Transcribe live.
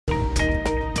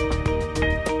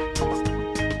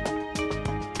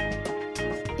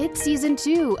It's Season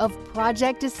 2 of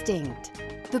Project Distinct,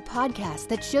 the podcast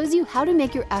that shows you how to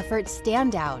make your efforts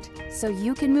stand out so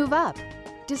you can move up.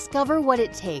 Discover what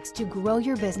it takes to grow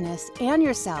your business and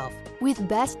yourself with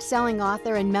best-selling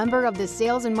author and member of the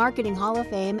Sales and Marketing Hall of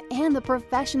Fame and the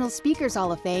Professional Speakers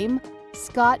Hall of Fame,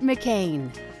 Scott McKain.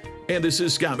 And this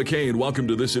is Scott McKain. Welcome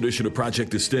to this edition of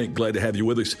Project Distinct. Glad to have you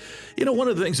with us. You know, one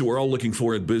of the things that we're all looking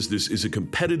for in business is a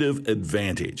competitive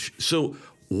advantage. So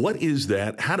what is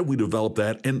that? How do we develop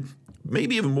that? And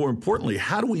maybe even more importantly,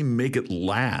 how do we make it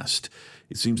last?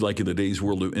 It seems like in today's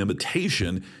world of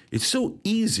imitation, it's so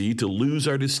easy to lose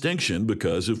our distinction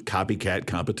because of copycat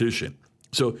competition.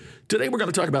 So today we're going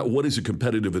to talk about what is a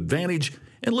competitive advantage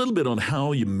and a little bit on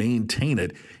how you maintain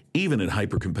it, even in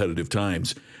hyper-competitive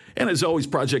times. And as always,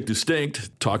 Project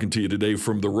Distinct, talking to you today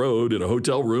from the road in a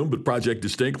hotel room, but Project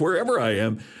Distinct, wherever I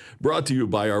am, brought to you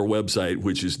by our website,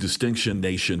 which is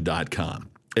distinctionnation.com.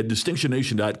 At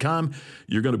distinctionnation.com,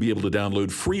 you're going to be able to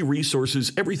download free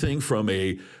resources, everything from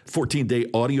a 14-day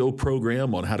audio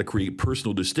program on how to create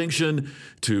personal distinction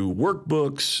to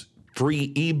workbooks,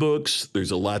 free ebooks.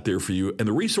 There's a lot there for you. And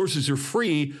the resources are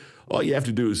free. All you have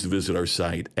to do is to visit our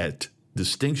site at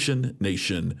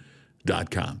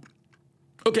distinctionnation.com.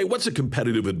 Okay, what's a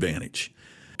competitive advantage?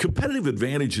 Competitive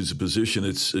advantage is a position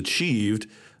that's achieved,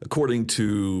 according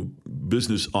to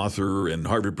business author and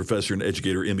Harvard professor and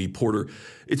educator M.E. Porter,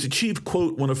 it's achieved,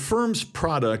 quote, when a firm's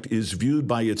product is viewed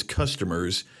by its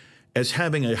customers as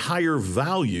having a higher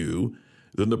value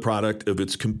than the product of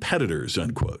its competitors,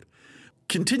 unquote.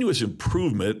 Continuous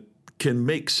improvement can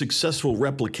make successful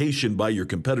replication by your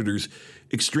competitors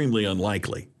extremely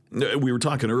unlikely. We were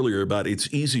talking earlier about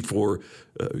it's easy for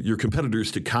your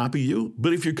competitors to copy you,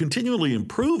 but if you're continually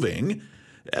improving,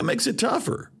 that makes it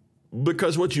tougher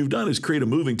because what you've done is create a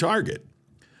moving target.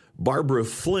 Barbara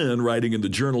Flynn, writing in the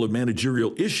Journal of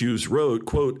Managerial Issues, wrote,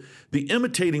 quote, the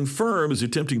imitating firm is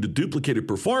attempting to duplicate a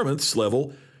performance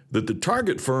level that the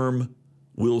target firm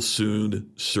will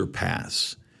soon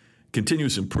surpass.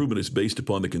 Continuous improvement is based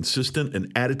upon the consistent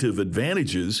and additive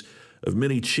advantages of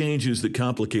many changes that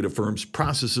complicate a firm's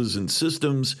processes and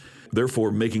systems,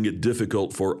 therefore making it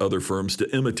difficult for other firms to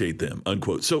imitate them,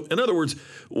 unquote. So in other words,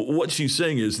 what she's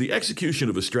saying is the execution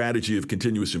of a strategy of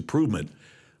continuous improvement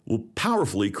will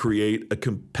powerfully create a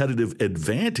competitive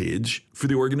advantage for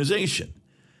the organization.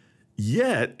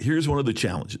 Yet, here's one of the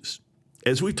challenges.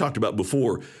 As we've talked about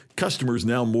before, customers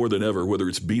now more than ever, whether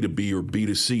it's B2B or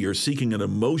B2C, are seeking an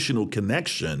emotional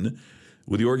connection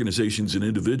with the organizations and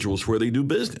individuals where they do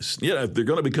business. You know, if they're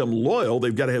going to become loyal,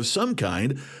 they've got to have some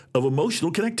kind of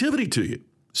emotional connectivity to you.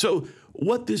 So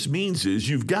what this means is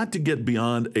you've got to get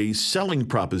beyond a selling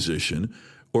proposition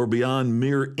or beyond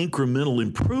mere incremental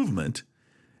improvement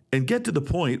and get to the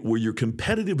point where your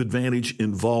competitive advantage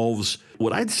involves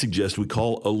what I'd suggest we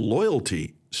call a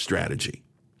loyalty strategy.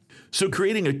 So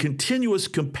creating a continuous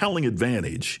compelling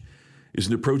advantage is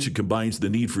an approach that combines the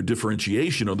need for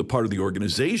differentiation on the part of the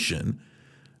organization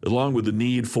along with the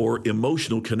need for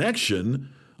emotional connection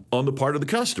on the part of the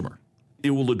customer.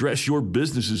 It will address your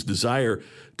business's desire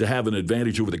to have an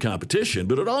advantage over the competition,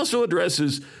 but it also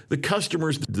addresses the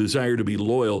customer's desire to be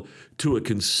loyal to a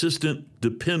consistent,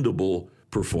 dependable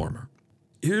performer.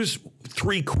 Here's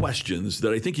 3 questions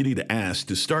that I think you need to ask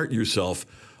to start yourself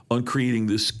on creating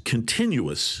this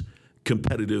continuous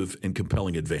competitive and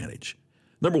compelling advantage.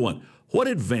 Number 1, what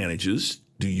advantages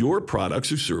do your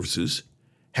products or services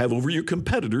have over your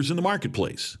competitors in the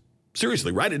marketplace?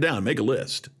 Seriously, write it down, make a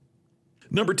list.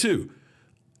 Number 2,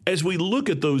 as we look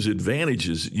at those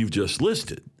advantages you've just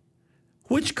listed,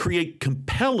 which create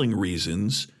compelling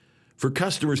reasons for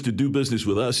customers to do business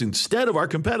with us instead of our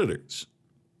competitors?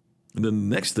 And then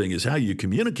the next thing is how you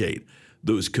communicate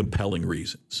those compelling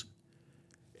reasons.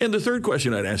 And the third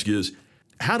question I'd ask you is,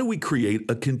 how do we create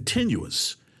a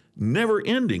continuous,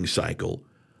 never-ending cycle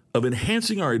of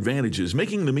enhancing our advantages,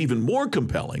 making them even more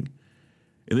compelling,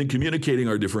 and then communicating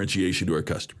our differentiation to our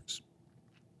customers?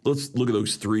 Let's look at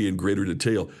those 3 in greater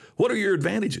detail. What are your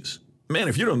advantages? Man,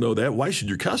 if you don't know that, why should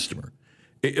your customer?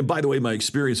 And by the way, my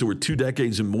experience over 2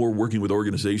 decades and more working with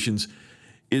organizations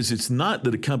is it's not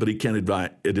that a company can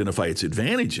identify its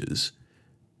advantages.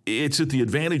 It's that the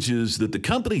advantages that the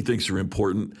company thinks are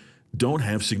important don't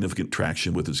have significant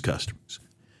traction with its customers.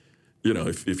 You know,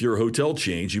 if you're a hotel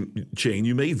chain,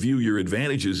 you may view your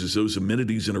advantages as those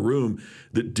amenities in a room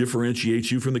that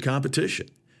differentiate you from the competition.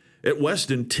 At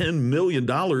Westin, $10 million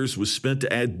was spent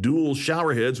to add dual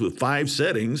shower heads with 5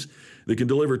 settings that can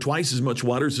deliver twice as much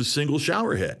water as a single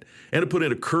shower head, and to put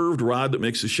in a curved rod that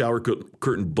makes the shower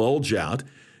curtain bulge out,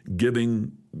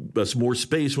 giving us more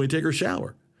space when we take our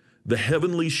shower. The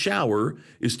heavenly shower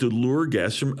is to lure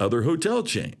guests from other hotel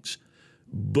chains.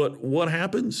 But what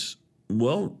happens?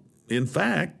 Well, in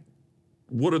fact,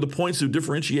 what are the points of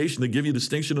differentiation that give you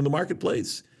distinction in the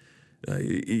marketplace?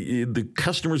 The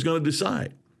customer's going to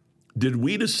decide. Did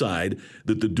we decide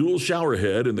that the dual shower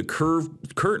head and the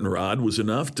curved curtain rod was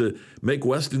enough to make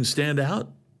Westin stand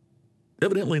out?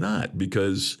 Evidently not,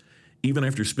 because even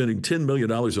after spending $10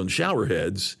 million on shower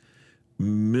heads,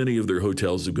 many of their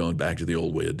hotels have gone back to the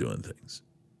old way of doing things.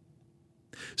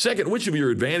 Second, which of your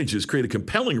advantages create a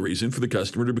compelling reason for the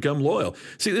customer to become loyal?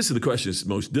 See, this is the question that's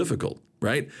most difficult,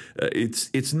 right?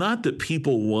 It's not that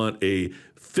people want a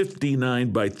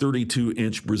 59 by 32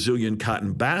 inch Brazilian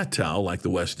cotton bath towel like the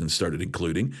Westin started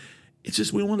including. It's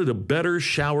just we wanted a better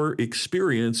shower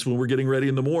experience when we're getting ready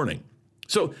in the morning.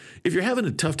 So if you're having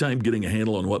a tough time getting a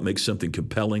handle on what makes something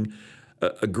compelling,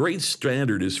 a great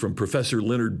standard is from Professor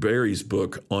Leonard Berry's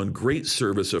book on Great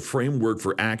Service, A Framework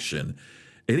for Action.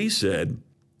 And he said,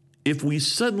 if we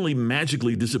suddenly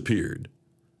magically disappeared,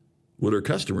 would our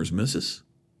customers miss us?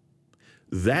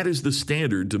 That is the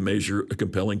standard to measure a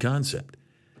compelling concept.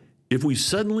 If we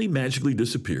suddenly magically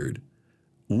disappeared,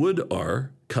 would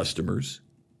our customers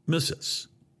miss us?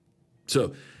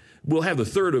 So we'll have the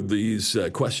third of these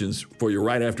questions for you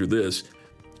right after this.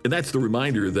 And that's the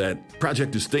reminder that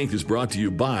Project Distinct is brought to you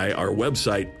by our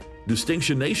website,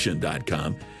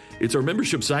 DistinctionNation.com. It's our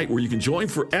membership site where you can join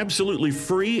for absolutely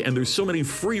free, and there's so many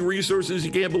free resources,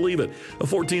 you can't believe it. A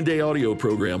 14-day audio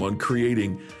program on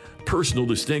creating personal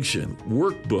distinction,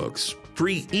 workbooks,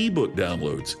 free ebook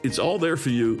downloads. It's all there for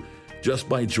you just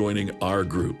by joining our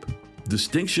group,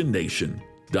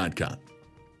 DistinctionNation.com.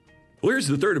 Well, here's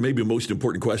the third and maybe most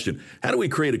important question. How do we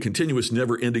create a continuous,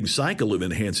 never-ending cycle of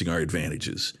enhancing our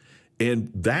advantages?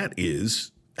 And that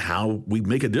is how we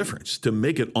make a difference, to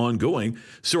make it ongoing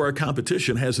so our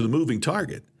competition has a moving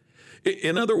target.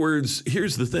 In other words,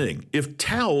 here's the thing. If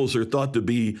towels are thought to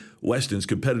be Westin's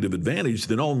competitive advantage,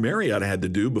 then all Marriott had to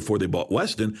do before they bought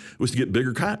Westin was to get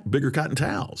bigger cotton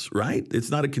towels, right? It's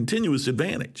not a continuous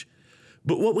advantage.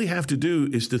 But what we have to do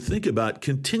is to think about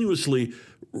continuously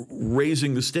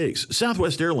raising the stakes.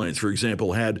 Southwest Airlines, for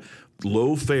example, had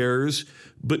low fares,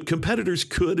 but competitors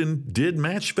could and did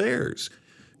match fares.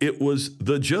 It was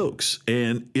the jokes,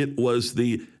 and it was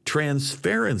the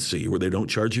transparency where they don't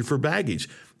charge you for baggage.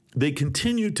 They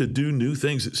continue to do new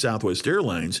things at Southwest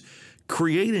Airlines,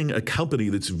 creating a company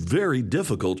that's very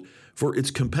difficult for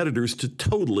its competitors to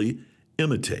totally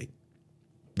imitate.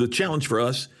 The challenge for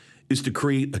us is to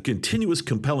create a continuous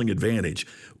compelling advantage,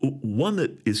 one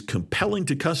that is compelling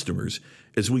to customers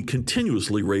as we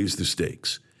continuously raise the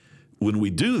stakes. When we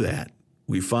do that,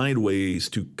 we find ways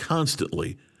to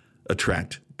constantly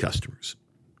attract customers.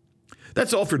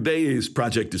 That's all for today's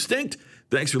Project Distinct.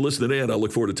 Thanks for listening in. I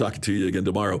look forward to talking to you again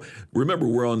tomorrow. Remember,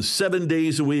 we're on 7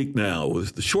 days a week now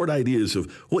with the short ideas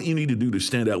of what you need to do to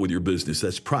stand out with your business.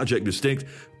 That's Project Distinct.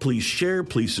 Please share,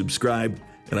 please subscribe,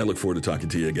 and I look forward to talking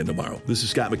to you again tomorrow. This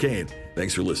is Scott McKain.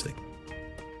 Thanks for listening.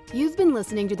 You've been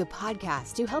listening to the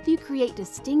podcast to help you create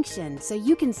distinction so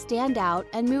you can stand out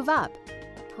and move up.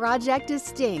 Project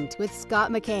Distinct with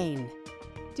Scott McKain.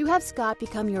 To have Scott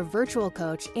become your virtual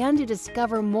coach and to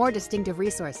discover more distinctive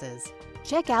resources,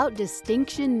 check out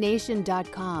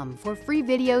DistinctionNation.com for free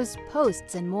videos,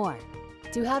 posts, and more.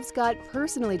 To have Scott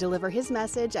personally deliver his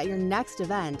message at your next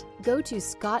event, go to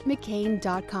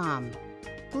ScottMcKain.com.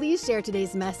 Please share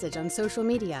today's message on social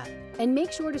media and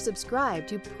make sure to subscribe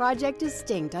to Project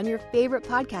Distinct on your favorite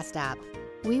podcast app.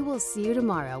 We will see you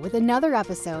tomorrow with another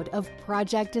episode of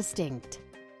Project Distinct.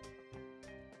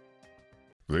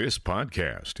 This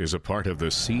podcast is a part of the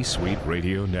C-Suite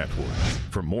Radio Network.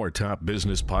 For more top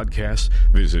business podcasts,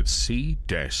 visit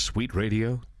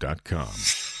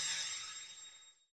c-suiteradio.com.